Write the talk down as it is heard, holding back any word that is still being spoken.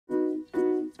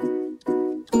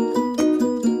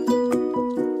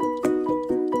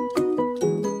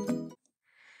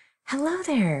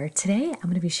there! Today I'm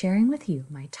going to be sharing with you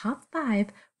my top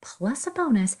 5 plus a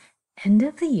bonus end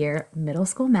of the year middle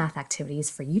school math activities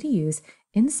for you to use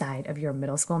inside of your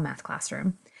middle school math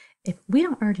classroom. If we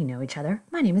don't already know each other,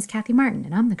 my name is Kathy Martin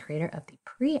and I'm the creator of the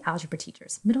Pre-Algebra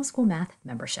Teachers Middle School Math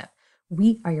Membership.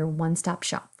 We are your one-stop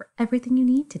shop for everything you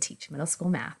need to teach middle school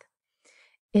math.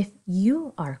 If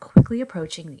you are quickly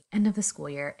approaching the end of the school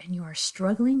year and you are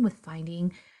struggling with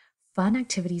finding fun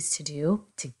activities to do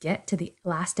to get to the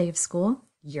last day of school,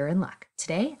 you're in luck.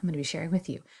 Today, I'm going to be sharing with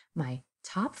you my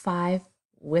top 5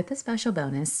 with a special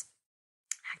bonus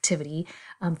activity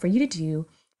for you to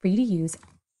use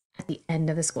at the end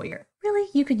of the school year. Really,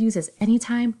 you could use this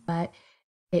anytime, but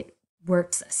it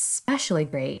works especially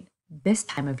great this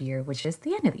time of year, which is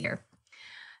the end of the year.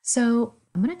 So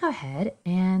I'm going to go ahead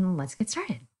and let's get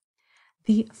started.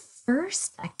 The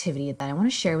first activity that I want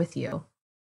to share with you,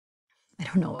 I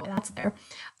don't know why that's there,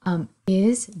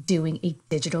 is doing a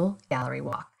digital gallery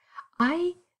walk.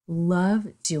 I love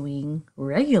doing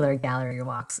regular gallery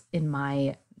walks in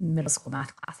my middle school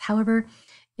math class. However,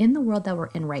 in the world that we're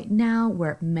in right now,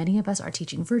 where many of us are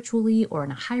teaching virtually or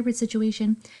in a hybrid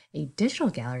situation, a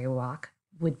digital gallery walk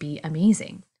would be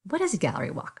amazing. What is a gallery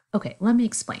walk? Okay, let me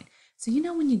explain. So you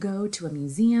know when you go to a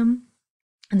museum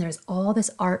and there's all this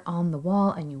art on the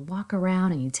wall and you walk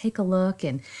around and you take a look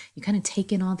and you kind of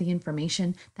take in all the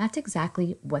information, that's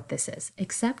exactly what this is,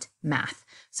 except math.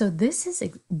 So this is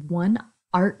one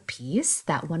art piece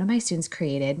that one of my students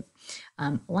created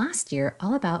last year,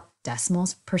 all about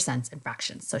decimals, percents, and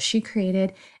fractions. So she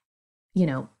created,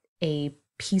 a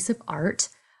piece of art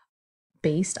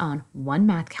based on one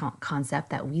math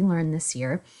concept that we learned this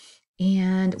year,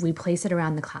 and we place it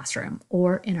around the classroom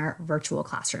or in our virtual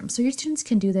classroom. So your students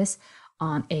can do this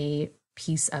on a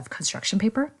piece of construction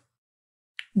paper.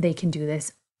 They can do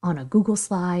this on a Google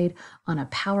slide, on a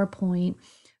PowerPoint,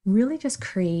 really just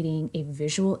creating a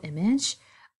visual image,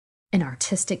 an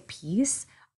artistic piece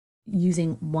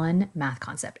using one math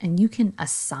concept. And you can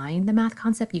assign the math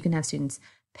concept. You can have students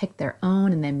pick their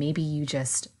own, and then maybe you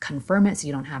just confirm it so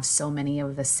you don't have so many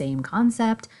of the same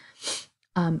concept.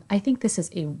 I think this is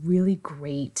a really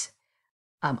great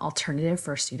alternative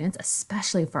for students,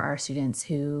 especially for our students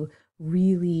who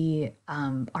really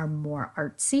are more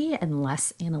artsy and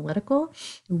less analytical.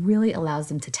 It really allows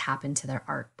them to tap into their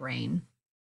art brain.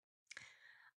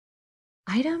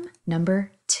 Item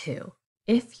number 2,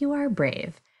 if you are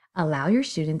brave, allow your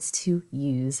students to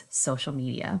use social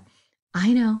media.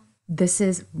 I know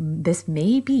this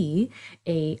may be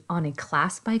on a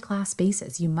class by class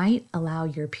basis. You might allow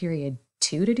your period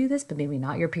 2 to do this, but maybe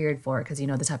not your period 4 because you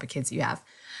know the type of kids you have.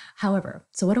 However,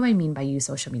 so what do I mean by use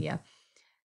social media?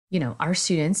 Our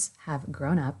students have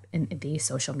grown up in the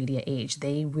social media age.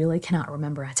 They really cannot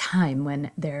remember a time when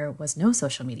there was no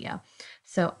social media.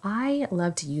 So I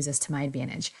love to use this to my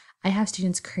advantage. I have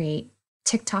students create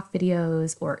TikTok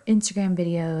videos or Instagram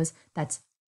videos that's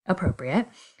appropriate,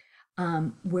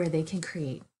 where they can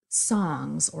create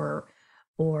songs or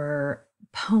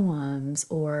poems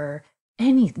or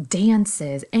any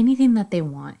dances, anything that they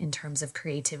want in terms of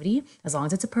creativity, as long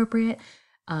as it's appropriate,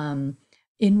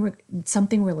 in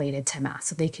something related to math.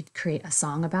 So they could create a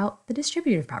song about the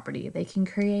distributive property. They can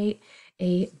create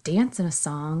a dance and a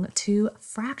song to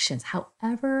fractions,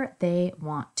 however they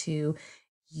want to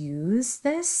use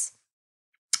this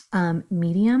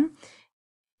medium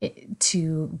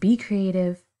to be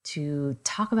creative, to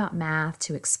talk about math,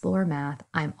 to explore math.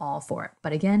 I'm all for it.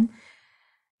 But again,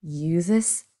 use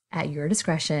this at your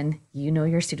discretion. You know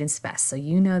your students best. So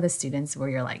you know the students where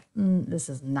you're like, this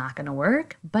is not going to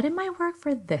work, but it might work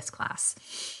for this class.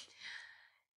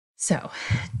 So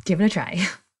give it a try.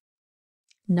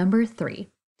 Number 3,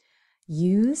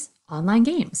 use online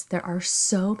games. There are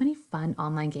so many fun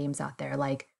online games out there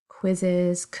like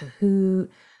Quizzes, Kahoot,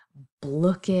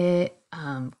 Blookit,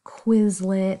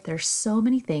 Quizlet. There's so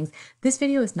many things. This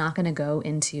video is not going to go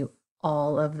into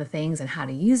all of the things and how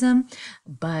to use them,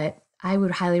 but I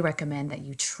would highly recommend that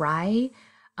you try.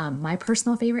 My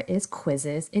personal favorite is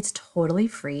Quizzes. It's totally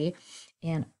free.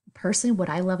 And personally, what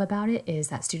I love about it is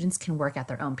that students can work at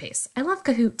their own pace. I love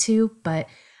Kahoot too, but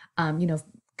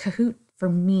Kahoot for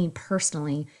me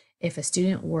personally, if a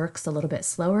student works a little bit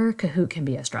slower, Kahoot can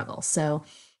be a struggle. So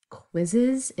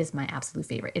Quizzes is my absolute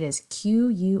favorite. It is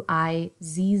Quizzziz.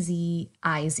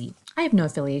 I have no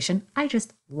affiliation. I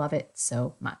just love it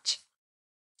so much.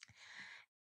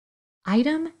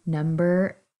 Item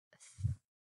number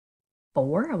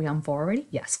 4, are we on 4 already?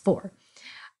 Yes, 4,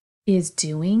 is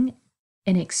doing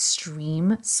an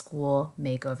extreme school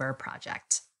makeover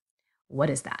project. What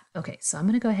is that? Okay, so I'm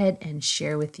going to go ahead and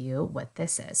share with you what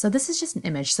this is. So this is just an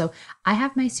image. So I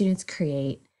have my students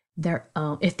create their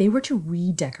own, if they were to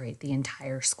redecorate the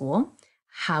entire school,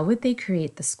 how would they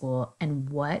create the school and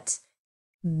what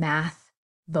math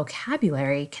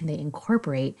vocabulary can they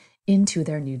incorporate into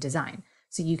their new design?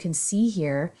 So you can see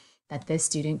here that this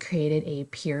student created a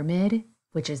pyramid,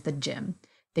 which is the gym.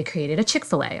 They created a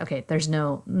Chick-fil-A. Okay, there's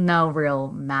no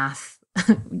real math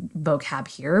vocab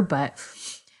here, but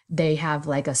they have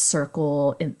like a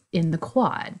circle in the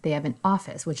quad. They have an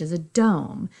office, which is a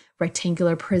dome.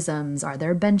 Rectangular prisms are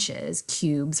their benches.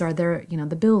 Cubes are their,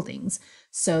 the buildings.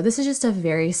 So this is just a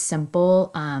very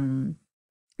simple,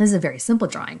 this is a very simple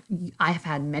drawing. I have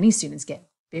had many students get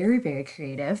very, very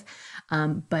creative,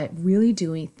 but really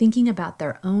thinking about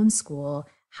their own school.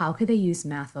 How could they use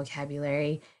math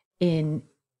vocabulary in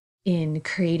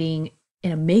creating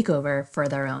in a makeover for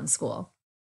their own school?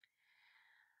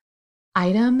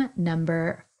 Item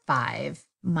number 5,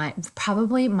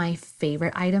 probably my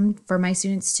favorite item for my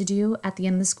students to do at the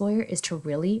end of the school year is to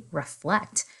really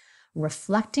reflect.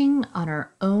 Reflecting on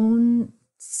our own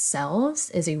selves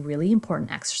is a really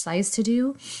important exercise to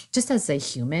do just as a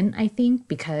human, I think,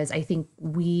 because I think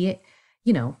we,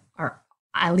 are,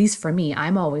 at least for me,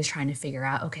 I'm always trying to figure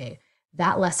out, okay,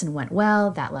 that lesson went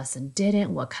well, that lesson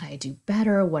didn't, what could I do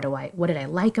better? What did I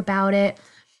like about it?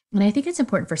 And I think it's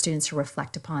important for students to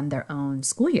reflect upon their own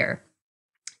school year.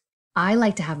 I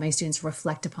like to have my students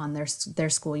reflect upon their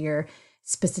school year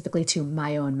specifically to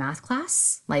my own math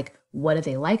class. Like, what did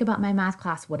they like about my math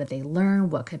class? What did they learn?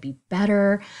 What could be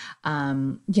better?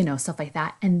 Stuff like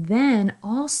that. And then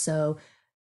also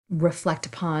reflect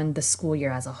upon the school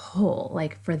year as a whole,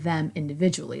 like for them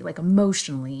individually, like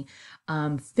emotionally,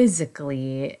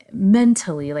 physically,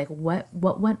 mentally, like what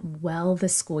went well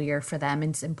this school year for them.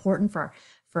 And it's important for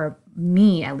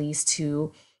me, at least,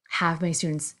 to have my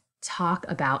students talk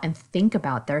about and think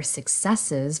about their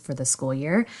successes for the school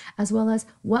year, as well as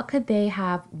what could they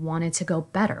have wanted to go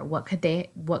better? What could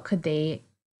they,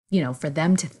 for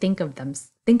them to think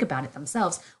about it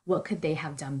themselves, what could they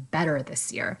have done better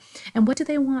this year? And what do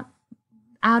they want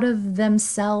out of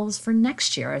themselves for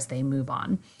next year as they move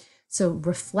on? So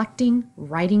reflecting,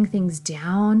 writing things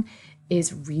down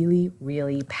is really,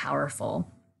 really powerful.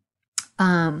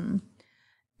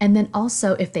 And then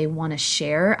also, if they want to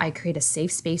share, I create a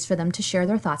safe space for them to share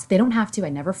their thoughts. They don't have to. I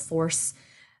never force,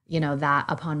 that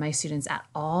upon my students at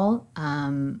all.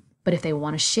 But if they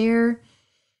want to share,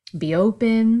 be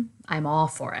open, I'm all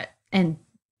for it. And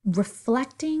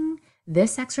reflecting,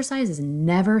 this exercise is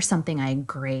never something I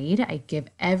grade. I give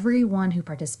everyone who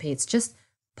participates just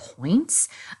points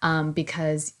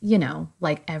because,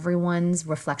 like everyone's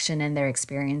reflection and their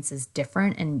experience is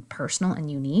different and personal and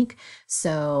unique.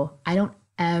 So I don't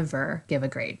ever give a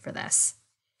grade for this.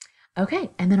 Okay,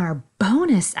 and then our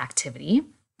bonus activity,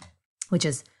 which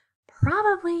is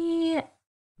probably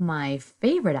my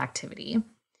favorite activity,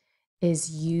 is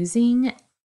using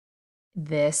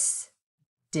this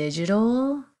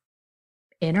digital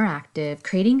interactive,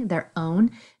 creating their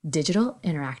own digital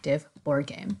interactive board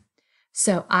game.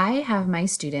 So I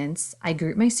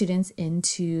group my students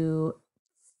into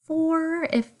 4,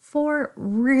 if 4,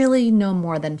 really no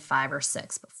more than 5 or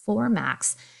 6, but 4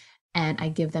 max. And I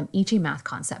give them each a math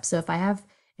concept. So if I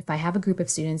have a group of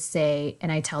students, say,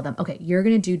 and I tell them, okay, you're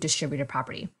going to do distributed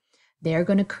property. They're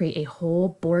going to create a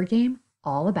whole board game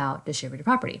all about distributed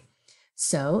property.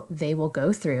 So they will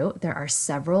go through,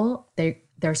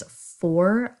 there's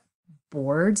 4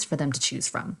 boards for them to choose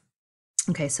from.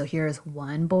 Okay, so here's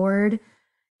one board,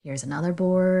 here's another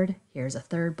board, here's a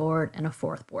third board, and a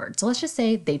fourth board. So let's just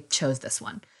say they chose this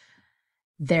one.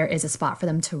 There is a spot for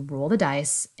them to roll the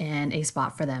dice and a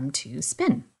spot for them to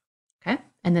spin. Okay,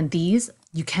 and then these,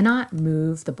 you cannot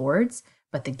move the boards,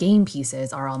 but the game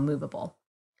pieces are all movable.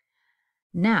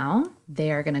 Now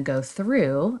they are going to go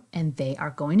through and they are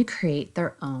going to create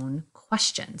their own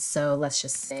questions. So let's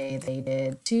just say they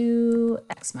did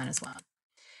 2x minus 1.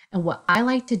 And what I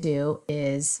like to do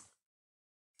is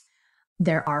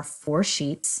there are 4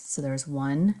 sheets. So there's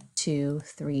 1, 2,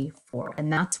 3, 4.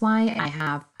 And that's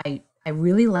why I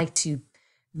really like to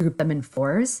group them in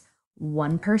 4s.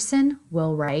 One person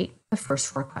will write the first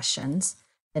 4 questions.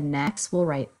 The next will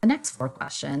write the next 4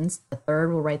 questions. The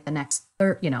third will write the next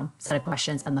set of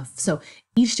questions. And so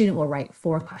each student will write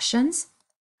 4 questions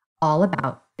all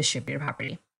about distributed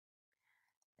property.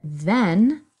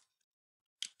 Then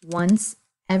once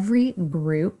every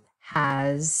group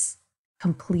has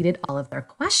completed all of their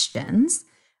questions,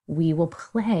 we will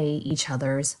play each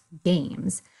other's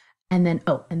games. And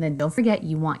then don't forget,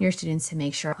 you want your students to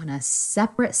make sure on a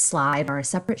separate slide or a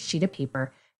separate sheet of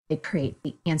paper, they create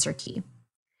the answer key.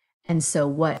 And so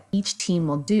what each team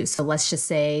will do, so let's just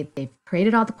say they've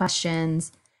created all the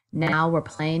questions, Now we're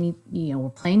playing, we're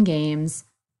playing games.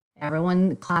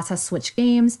 Everyone class has switched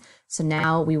games. So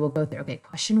now we will go through, okay,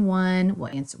 question 1,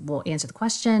 we'll answer the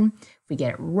question. If we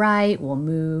get it right, we'll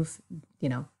move,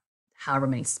 however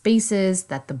many spaces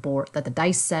that the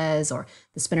dice says, or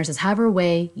the spinner says, however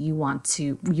way you want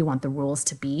the rules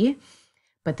to be.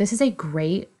 But this is a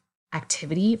great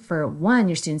activity for 1,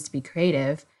 your students to be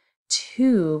creative,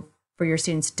 2, for your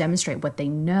students to demonstrate what they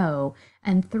know,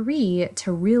 and 3,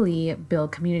 to really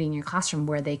build community in your classroom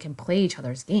where they can play each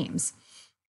other's games.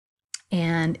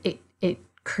 And it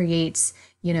creates,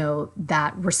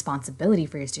 that responsibility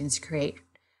for your students to create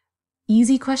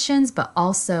easy questions, but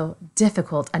also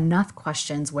difficult enough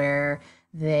questions where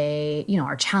they,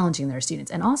 are challenging their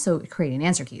students, and also creating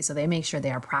answer keys so they make sure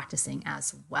they are practicing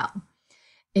as well.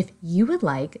 If you would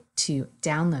like to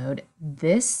download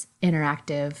this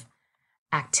interactive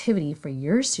activity for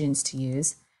your students to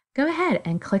use, go ahead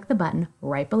and click the button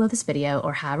right below this video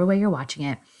or however way you're watching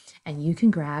it, and you can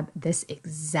grab this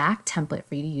exact template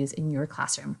for you to use in your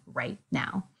classroom right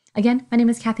now. Again, my name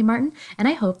is Kathy Martin, and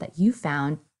I hope that you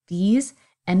found these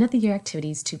end of the year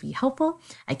activities to be helpful.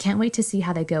 I can't wait to see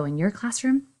how they go in your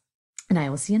classroom, and I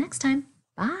will see you next time.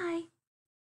 Bye.